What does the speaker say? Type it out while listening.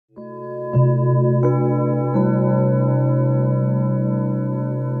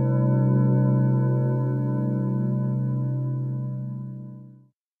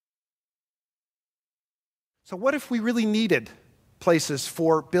So what if we really needed places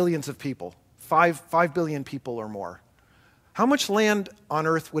for billions of people, 5 billion people or more? How much land on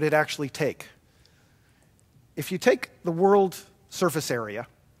Earth would it actually take? If you take the world surface area,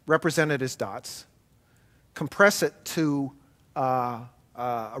 represented as dots, compress it to a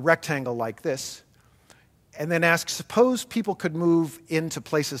rectangle like this, and then ask, suppose people could move into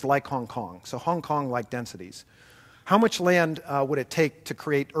places like Hong Kong, so Hong Kong-like densities. How much land would it take to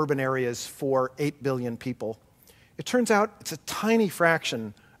create urban areas for 8 billion people? It turns out it's a tiny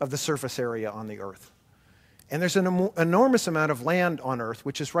fraction of the surface area on the Earth. And there's an enormous amount of land on Earth,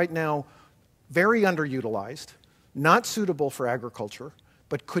 which is right now very underutilized, not suitable for agriculture,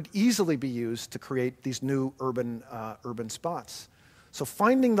 but could easily be used to create these new urban spots. So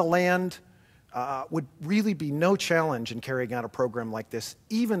finding the land would really be no challenge in carrying out a program like this,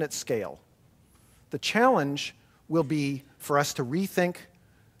 even at scale. The challenge will be for us to rethink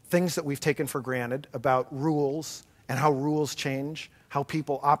things that we've taken for granted about rules and how rules change, how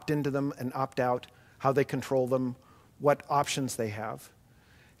people opt into them and opt out, how they control them, what options they have,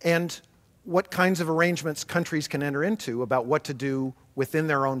 and what kinds of arrangements countries can enter into about what to do within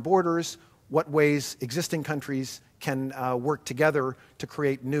their own borders, what ways existing countries can work together to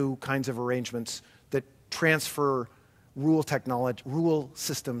create new kinds of arrangements that transfer rule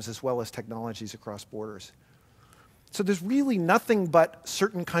systems as well as technologies across borders. So there's really nothing but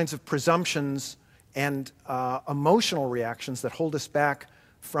certain kinds of presumptions and emotional reactions that hold us back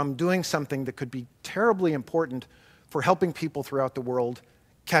from doing something that could be terribly important for helping people throughout the world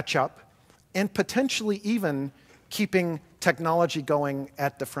catch up and potentially even keeping technology going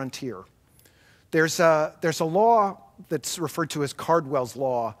at the frontier. There's a law that's referred to as Cardwell's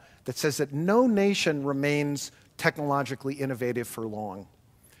Law that says that no nation remains technologically innovative for long.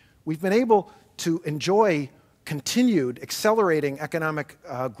 We've been able to enjoy continued accelerating economic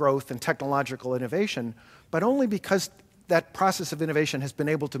growth and technological innovation, but only because that process of innovation has been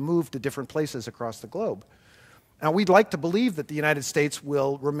able to move to different places across the globe. Now, we'd like to believe that the United States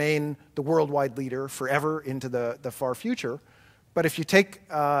will remain the worldwide leader forever into the far future, but if you take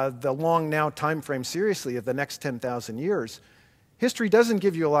the long now time frame seriously of the next 10,000 years, history doesn't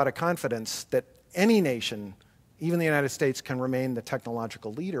give you a lot of confidence that any nation, even the United States, can remain the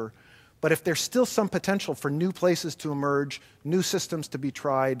technological leader. But if there's still some potential for new places to emerge, new systems to be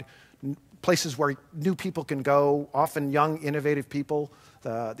tried, places where new people can go, often young, innovative people,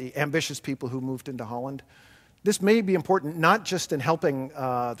 the ambitious people who moved into Holland, this may be important not just in helping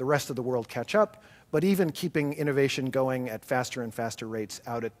the rest of the world catch up, but even keeping innovation going at faster and faster rates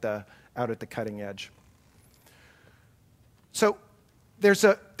out at the cutting edge. So there's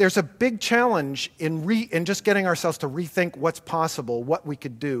a big challenge in just getting ourselves to rethink what's possible, what we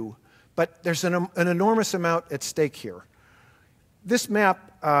could do. But there's an enormous amount at stake here. This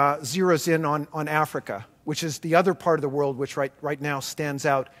map zeroes in on Africa, which is the other part of the world which right now stands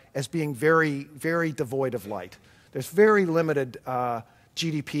out as being very, very devoid of light. There's very limited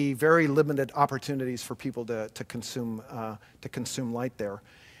GDP, very limited opportunities for people to consume light there.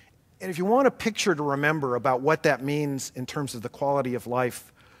 And if you want a picture to remember about what that means in terms of the quality of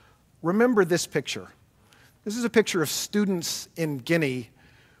life, remember this picture. This is a picture of students in Guinea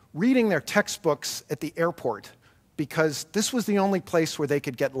reading their textbooks at the airport because this was the only place where they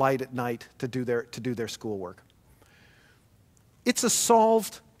could get light at night to do their schoolwork. It's a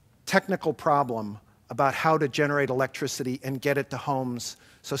solved technical problem about how to generate electricity and get it to homes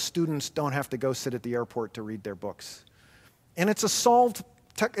so students don't have to go sit at the airport to read their books. And it's a solved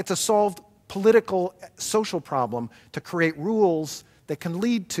political, social problem to create rules that can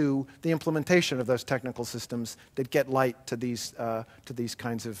lead to the implementation of those technical systems that get light to these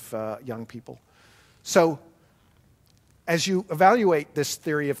kinds of young people. So as you evaluate this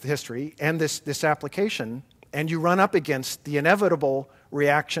theory of history and this application, and you run up against the inevitable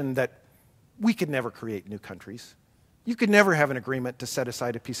reaction that we could never create new countries. You could never have an agreement to set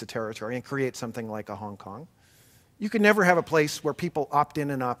aside a piece of territory and create something like a Hong Kong. You could never have a place where people opt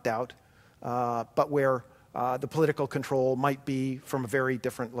in and opt out, but where the political control might be from a very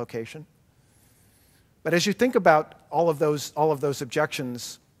different location. But as you think about all of those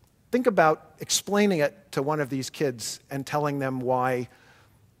objections, think about explaining it to one of these kids and telling them why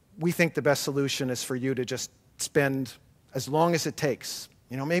we think the best solution is for you to just spend as long as it takes,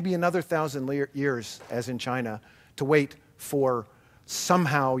 maybe another 1,000 years, as in China, to wait for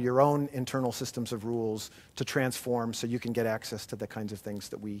somehow your own internal systems of rules to transform so you can get access to the kinds of things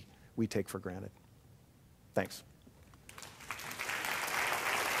that we take for granted. Thanks.